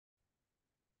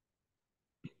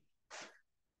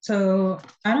So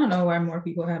I don't know why more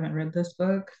people haven't read this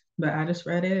book, but I just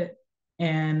read it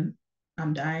and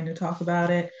I'm dying to talk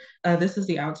about it. This is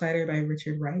The Outsider by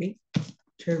Richard Wright.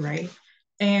 Richard Wright.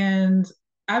 And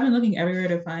I've been looking everywhere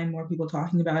to find more people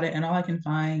talking about it, and all I can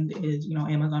find is,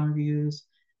 Amazon reviews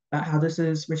about how this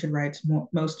is Richard Wright's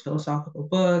most philosophical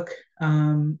book.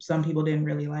 Some people didn't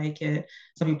really like it.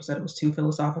 Some people said it was too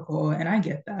philosophical, and I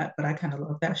get that, but I kind of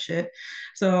love that shit.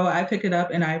 So I picked it up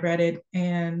and I read it,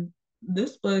 and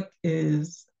this book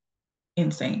is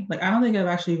insane. Like, I don't think I've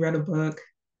actually read a book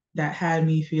that had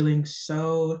me feeling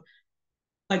so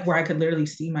like where I could literally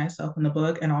see myself in the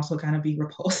book and also kind of be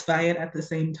repulsed by it at the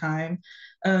same time.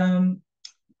 Um,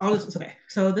 all this is okay.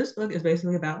 So this book is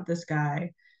basically about this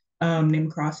guy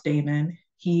named Cross Damon.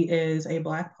 He is a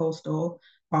black postal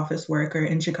office worker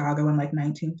in Chicago in like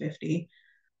 1950.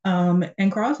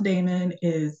 And Cross Damon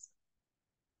is,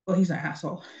 well, he's an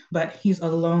asshole, but he's a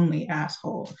lonely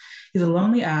asshole. He's a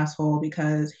lonely asshole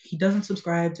because he doesn't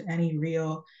subscribe to any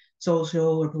real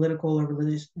social or political or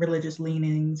religious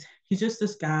leanings. He's just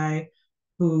this guy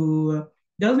who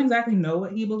doesn't exactly know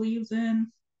what he believes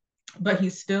in, but he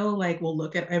still like will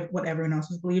look at what everyone else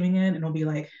is believing in and he'll be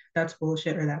like, that's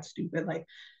bullshit or that's stupid. Like,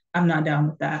 I'm not down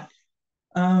with that.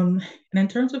 And in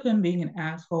terms of him being an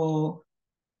asshole,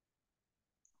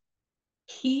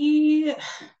 he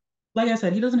like I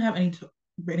said, he doesn't have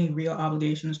any real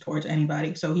obligations towards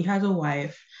anybody. So he has a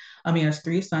wife. He has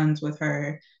three sons with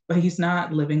her, but he's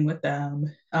not living with them.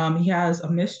 He has a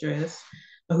mistress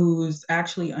who's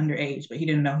actually underage, but he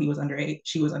didn't know he was underage.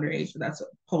 She was underage, but that's a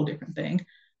whole different thing.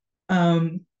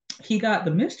 Um, he got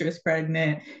the mistress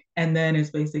pregnant and then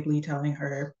is basically telling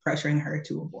her, pressuring her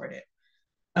to abort it.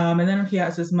 And then he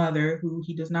has his mother, who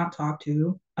he does not talk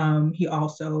to. He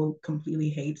also completely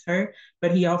hates her,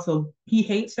 but he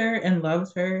hates her and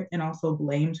loves her, and also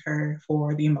blames her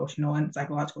for the emotional and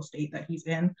psychological state that he's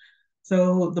in.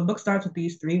 So the book starts with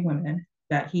these three women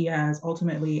that he has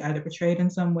ultimately either betrayed in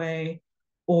some way,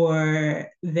 or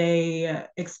they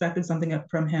expected something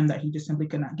from him that he just simply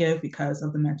could not give because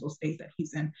of the mental state that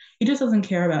he's in. He just doesn't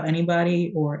care about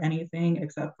anybody or anything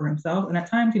except for himself, and at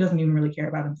times he doesn't even really care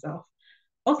about himself.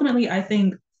 Ultimately, I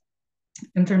think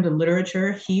in terms of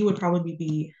literature, he would probably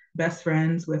be best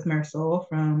friends with Marceau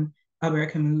from Albert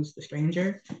Camus' The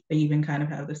Stranger. They even kind of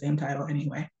have the same title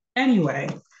anyway. Anyway,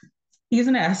 he's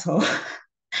an asshole.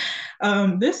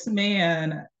 This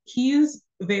man, he's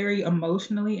very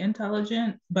emotionally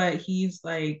intelligent, but he's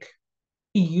like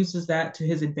he uses that to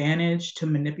his advantage to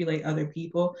manipulate other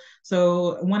people.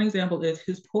 So one example is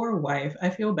his poor wife. I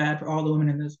feel bad for all the women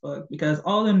in this book because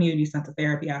all of them need to be sent to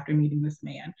therapy after meeting this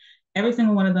man. Every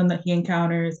single one of them that he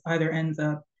encounters either ends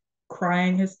up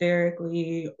crying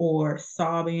hysterically or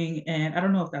sobbing. And I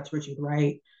don't know if that's Richard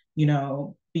Wright, being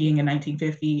in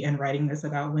 1950 and writing this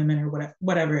about women or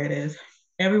whatever it is.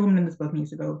 Every woman in this book needs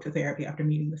to go to therapy after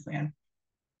meeting this man.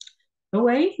 The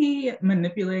way he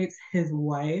manipulates his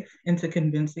wife into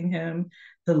convincing him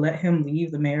to let him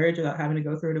leave the marriage without having to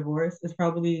go through a divorce is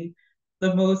probably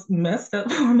the most messed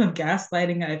up form of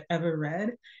gaslighting I've ever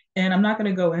read. And I'm not going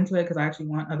to go into it because I actually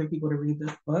want other people to read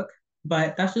this book.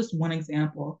 But that's just one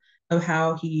example of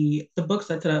how the book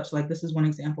sets it up. So, like, this is one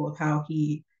example of how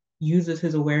he uses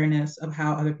his awareness of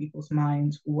how other people's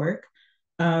minds work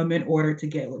in order to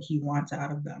get what he wants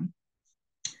out of them.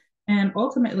 And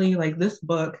ultimately, like, this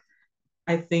book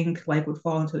I think like would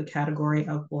fall into the category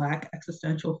of Black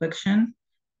existential fiction.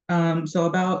 So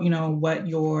about what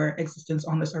your existence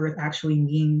on this earth actually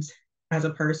means as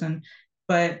a person,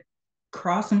 but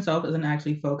Cross himself isn't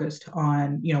actually focused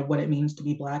on what it means to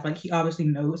be Black. Like he obviously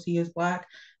knows he is Black,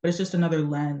 but it's just another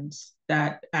lens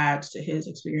that adds to his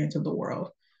experience of the world.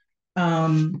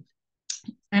 Um,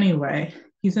 Anyway,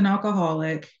 he's an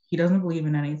alcoholic. He doesn't believe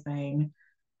in anything.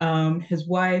 His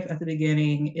wife at the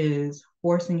beginning is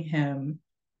forcing him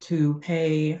to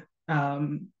pay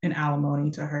an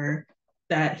alimony to her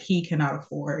that he cannot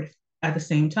afford. At the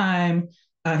same time,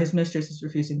 his mistress is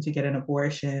refusing to get an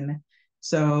abortion.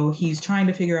 So he's trying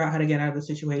to figure out how to get out of the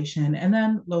situation. And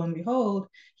then, lo and behold,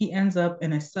 he ends up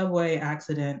in a subway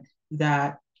accident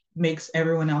that makes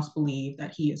everyone else believe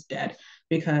that he is dead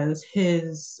because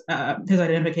his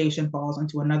identification falls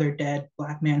into another dead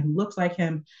Black man who looks like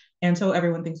him, and so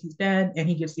everyone thinks he's dead, and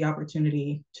he gets the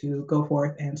opportunity to go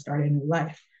forth and start a new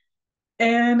life.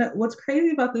 And what's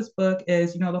crazy about this book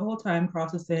is, the whole time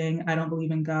Cross is saying, "I don't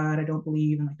believe in God. I don't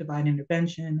believe in like divine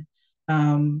intervention.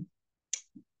 Um,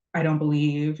 I don't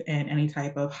believe in any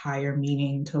type of higher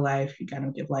meaning to life. You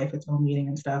gotta give life its own meaning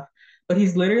and stuff." But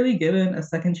he's literally given a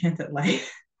second chance at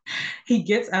life He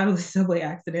gets out of the subway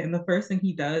accident, and the first thing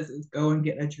he does is go and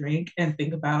get a drink and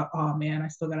think about, oh man, I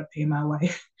still gotta pay my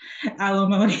wife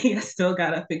alimony. I still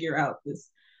gotta figure out this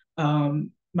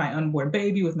my unborn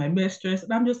baby with my mistress.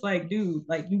 And I'm just like, dude,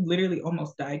 like you literally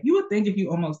almost died. You would think if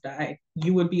you almost died,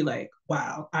 you would be like,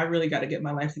 wow, I really gotta get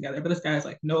my life together. But this guy's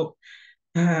like, nope,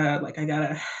 like I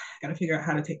gotta figure out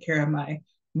how to take care of my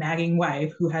nagging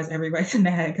wife who has every right to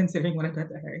nag considering what I've done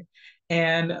to her,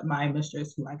 and my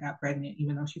mistress who I got pregnant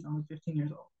even though she's only 15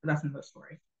 years old. But that's another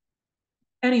story.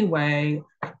 Anyway,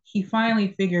 he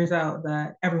finally figures out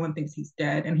that everyone thinks he's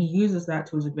dead, and he uses that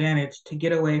to his advantage to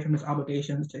get away from his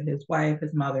obligations to his wife,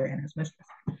 his mother, and his mistress.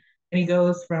 And he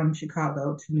goes from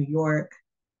Chicago to New York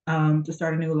to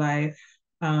start a new life,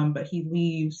 but he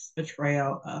leaves a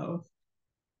trail of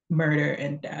murder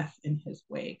and death in his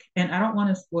wake. And I don't want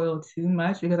to spoil too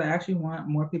much because I actually want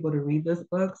more people to read this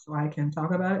book so I can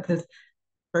talk about it. Because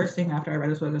first thing after I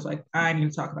read this book is like, I need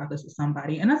to talk about this with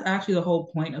somebody. And that's actually the whole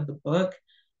point of the book.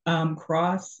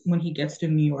 Cross, when he gets to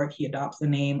New York, he adopts the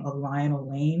name of Lionel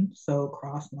Lane. So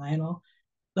Cross Lionel.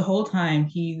 The whole time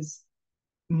he's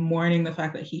mourning the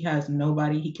fact that he has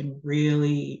nobody he can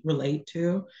really relate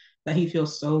to, that he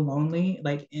feels so lonely.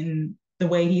 Like in the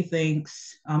way he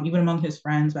thinks, even among his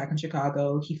friends back in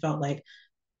Chicago, he felt like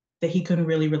that he couldn't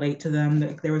really relate to them,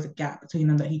 that there was a gap between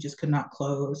them that he just could not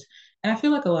close. And I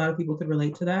feel like a lot of people could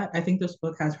relate to that. I think this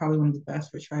book has probably one of the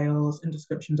best portrayals and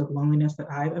descriptions of loneliness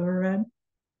that I've ever read.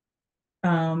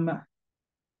 Um,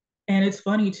 and it's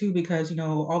funny too because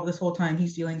all this whole time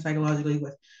he's dealing psychologically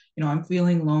with, I'm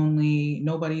feeling lonely.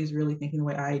 Nobody's really thinking the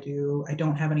way I do. I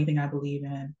don't have anything I believe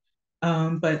in.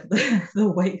 But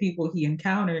the white people he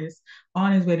encounters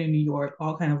on his way to New York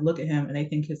all kind of look at him and they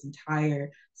think his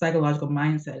entire psychological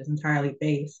mindset is entirely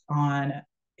based on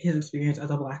his experience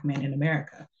as a black man in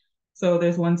America. So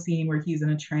there's one scene where he's in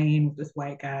a train with this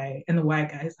white guy, and the white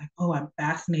guy is like, "Oh, I'm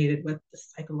fascinated with the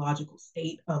psychological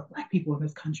state of black people in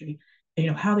this country,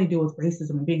 and how they deal with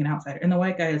racism and being an outsider." And the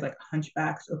white guy is like a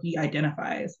hunchback, so he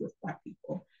identifies with black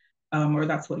people, or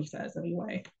that's what he says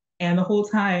anyway. And the whole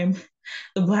time,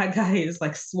 the black guy is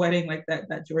like sweating, like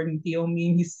that Jordan Peele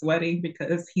meme. He's sweating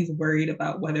because he's worried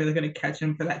about whether they're going to catch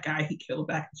him for that guy he killed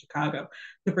back in Chicago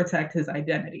to protect his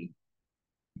identity.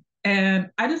 And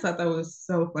I just thought that was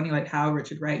so funny, like how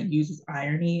Richard Wright uses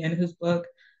irony in his book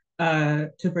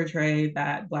to portray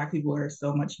that Black people are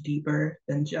so much deeper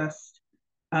than just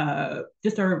our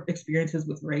experiences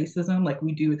with racism. Like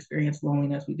we do experience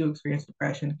loneliness, we do experience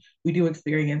depression, we do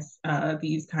experience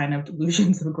these kind of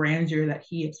delusions of grandeur that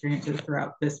he experiences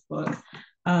throughout this book.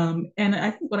 And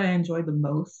I think what I enjoyed the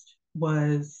most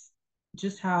was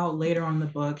just how later on in the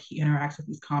book he interacts with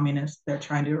these communists. They're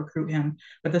trying to recruit him,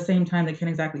 but at the same time they can't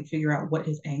exactly figure out what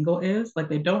his angle is. Like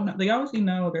they don't know, they obviously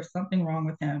know there's something wrong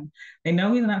with him. They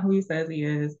know he's not who he says he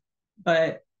is,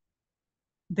 but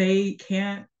they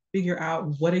can't figure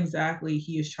out what exactly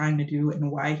he is trying to do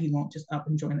and why he won't just up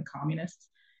and join the communists.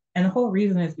 And the whole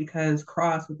reason is because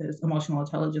Cross, with his emotional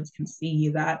intelligence, can see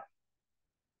that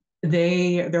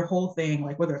their whole thing,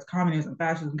 like whether it's communism,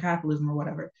 fascism, capitalism, or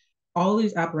whatever, all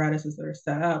these apparatuses that are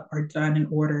set up are done in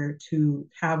order to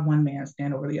have one man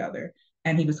stand over the other.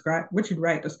 And Richard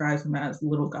Wright describes them as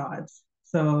little gods.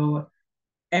 So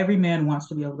every man wants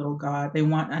to be a little god. They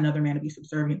want another man to be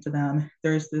subservient to them.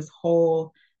 There's this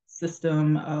whole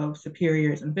system of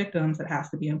superiors and victims that has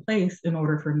to be in place in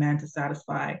order for men to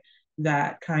satisfy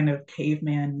that kind of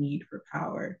caveman need for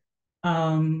power,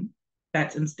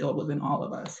 that's instilled within all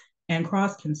of us. And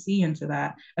Cross can see into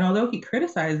that. And although he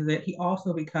criticizes it, he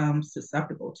also becomes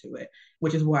susceptible to it,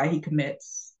 which is why he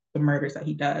commits the murders that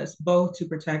he does, both to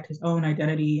protect his own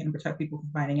identity and protect people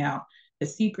from finding out the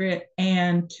secret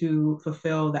and to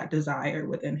fulfill that desire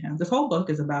within him. This whole book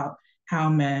is about how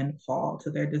men fall to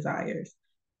their desires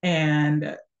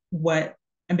and what,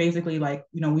 and basically, like,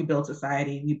 we build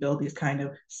society, we build these kind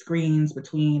of screens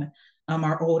between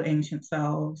our old ancient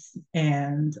selves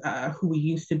and who we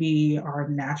used to be, our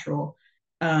natural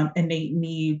innate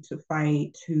need to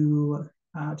fight, to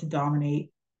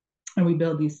dominate, and we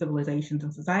build these civilizations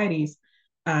and societies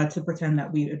to pretend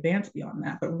that we advance beyond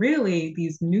that. But really,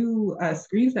 these new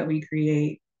screens that we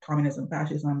create, communism,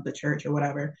 fascism, the church, or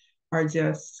whatever, are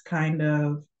just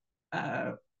uh,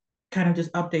 kind of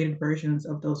just updated versions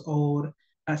of those old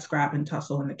scrap and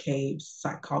tussle in the caves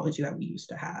psychology that we used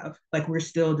to have. Like we're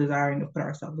still desiring to put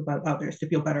ourselves above others, to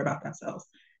feel better about ourselves.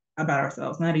 And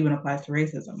that even applies to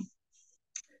racism,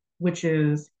 which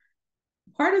is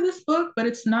part of this book, but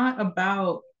it's not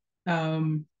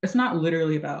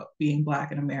literally about being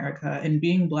black in America. And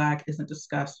being black isn't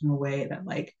discussed in a way that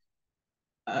like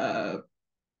uh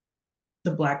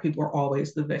the Black people are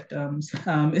always the victims.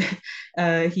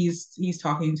 He's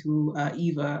talking to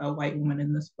Eva, a white woman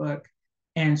in this book,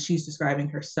 and she's describing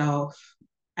herself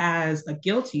as a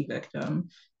guilty victim,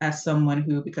 as someone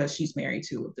who, because she's married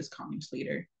to this communist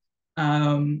leader,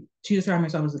 she described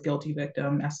herself as a guilty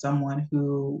victim, as someone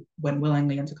who went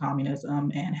willingly into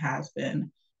communism and has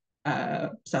been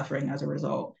suffering as a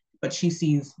result. But she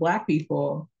sees Black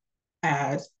people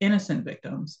as innocent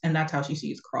victims, and that's how she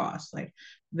sees Cross. Like,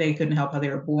 they couldn't help how they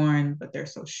were born, but they're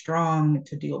so strong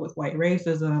to deal with white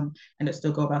racism and to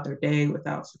still go about their day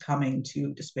without succumbing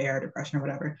to despair, depression, or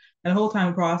whatever. And the whole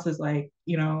time Cross is like,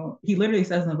 he literally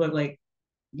says in the book, like,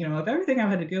 of everything I've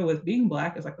had to deal with, being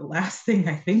Black is like the last thing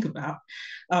I think about.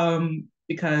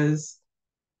 Because,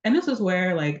 and this is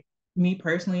where, like, me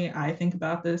personally, I think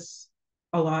about this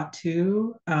a lot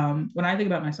too. When I think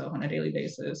about myself on a daily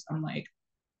basis, I'm like,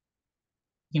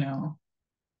 you know,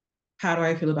 how do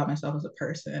I feel about myself as a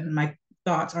person? My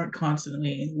thoughts aren't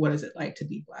constantly, what is it like to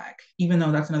be Black? Even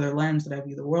though that's another lens that I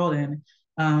view the world in,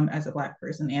 as a Black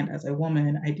person and as a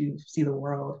woman, I do see the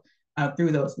world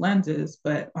through those lenses.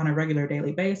 But on a regular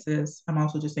daily basis, I'm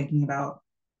also just thinking about,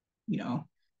 you know,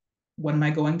 what am I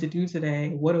going to do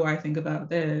today? What do I think about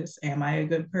this? Am I a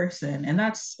good person? And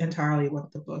that's entirely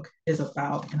what the book is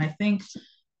about. And I think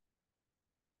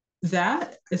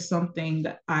that is something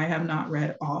that I have not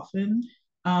read often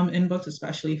in books,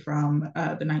 especially from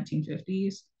the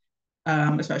 1950s,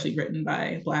 especially written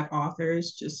by Black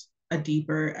authors, just a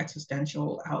deeper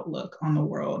existential outlook on the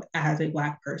world as a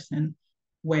Black person,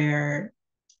 where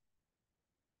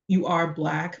you are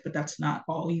Black, but that's not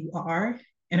all you are.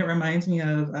 And it reminds me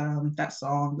of that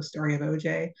song, The Story of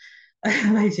OJ,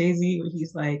 by Jay-Z, where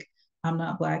he's like, I'm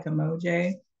not Black, I'm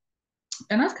OJ.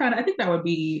 And that's kind of, I think that would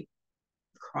be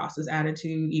Cross's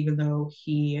attitude, even though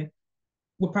he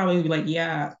would probably be like,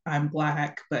 yeah, I'm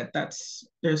Black, but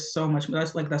there's so much,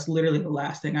 that's literally the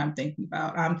last thing I'm thinking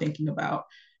about. I'm thinking about,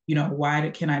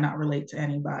 can I not relate to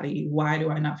anybody? Why do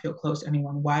I not feel close to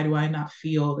anyone? Why do I not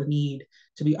feel the need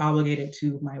to be obligated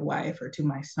to my wife or to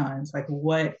my sons? Like,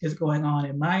 what is going on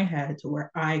in my head to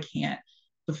where I can't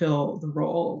fulfill the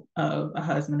role of a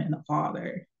husband and a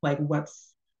father? Like,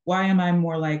 why am I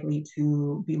more likely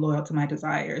to be loyal to my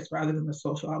desires rather than the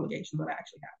social obligations that I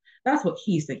actually have? That's what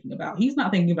he's thinking about. He's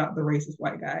not thinking about the racist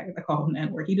white guy that called him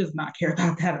N-word. He does not care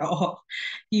about that at all.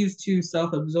 He's too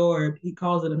self-absorbed. He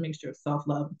calls it a mixture of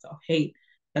self-love and self-hate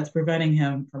that's preventing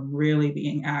him from really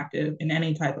being active in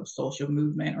any type of social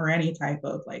movement or any type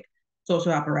of like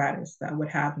social apparatus that would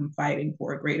have him fighting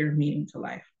for a greater meaning to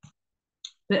life.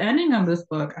 The ending of this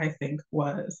book, I think,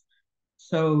 was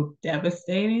so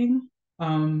devastating.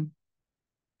 Um,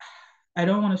 I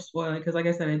don't want to spoil it because, like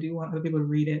I said, I do want other people to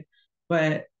read it,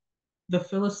 but the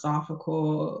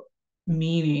philosophical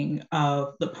meaning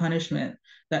of the punishment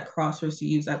that Cross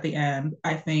receives at the end,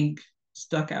 I think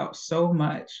stuck out so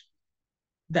much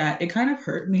that it kind of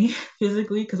hurt me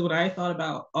physically. Because what I thought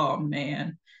about, oh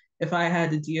man, if I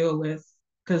had to deal with,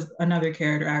 because another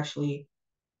character actually,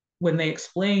 when they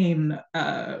explain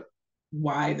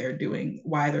why they're giving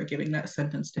that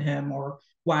sentence to him, or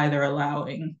why they're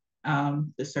allowing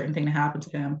this certain thing to happen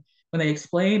to him, when they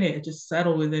explain it, it just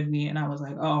settled within me, and I was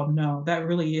like, oh no, that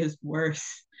really is worse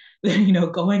than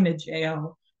going to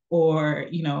jail, or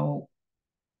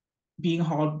being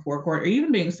hauled before court, or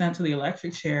even being sent to the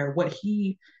electric chair. What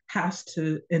he has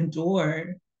to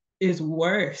endure is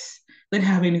worse than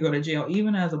having to go to jail.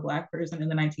 Even as a Black person in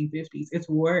the 1950s, it's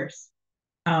worse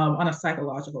on a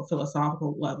psychological,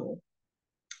 philosophical level.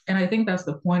 And I think that's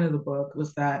the point of the book,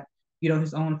 was that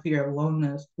his own fear of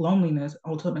loneliness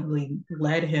ultimately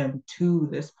led him to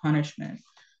this punishment.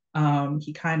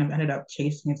 He kind of ended up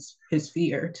chasing his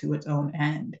fear to its own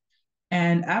end.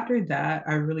 And after that,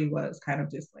 I really was kind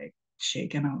of just like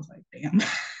shaken. I was like,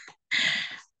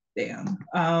 damn,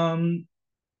 damn.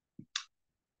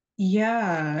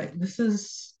 Yeah, this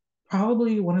is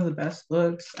probably one of the best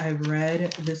books I've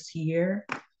read this year.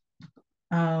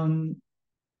 Um,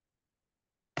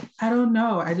 I don't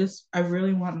know. I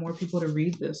really want more people to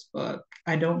read this book.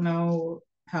 I don't know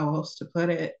how else to put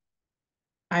it.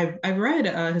 I've read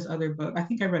his other book. I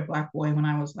think I read Black Boy when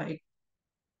I was like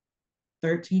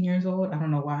 13 years old. I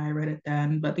don't know why I read it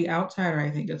then, but The Outsider,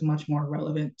 I think, is much more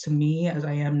relevant to me as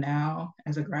I am now,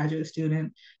 as a graduate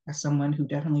student, as someone who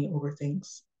definitely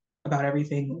overthinks about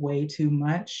everything way too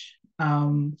much.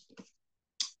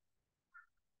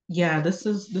 Yeah, this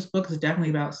book is definitely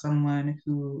about someone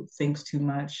who thinks too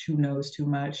much, who knows too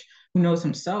much, who knows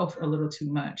himself a little too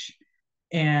much,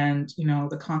 and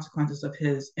the consequences of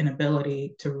his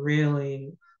inability to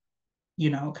really,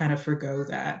 kind of forgo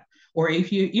that. Or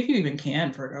if you even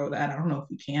can forgo that, I don't know if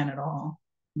you can at all.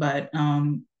 But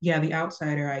yeah, The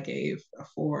Outsider I gave a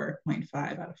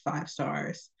 4.5 out of 5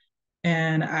 stars.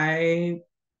 And I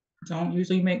don't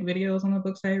usually make videos on the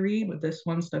books I read, but this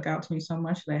one stuck out to me so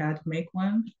much that I had to make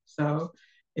one. So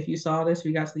if you saw this,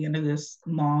 we got to the end of this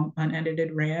long,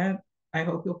 unedited rant. I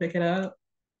hope you'll pick it up.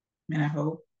 And I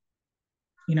hope,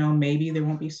 maybe there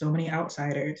won't be so many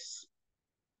outsiders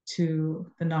to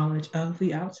the knowledge of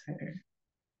the outsider.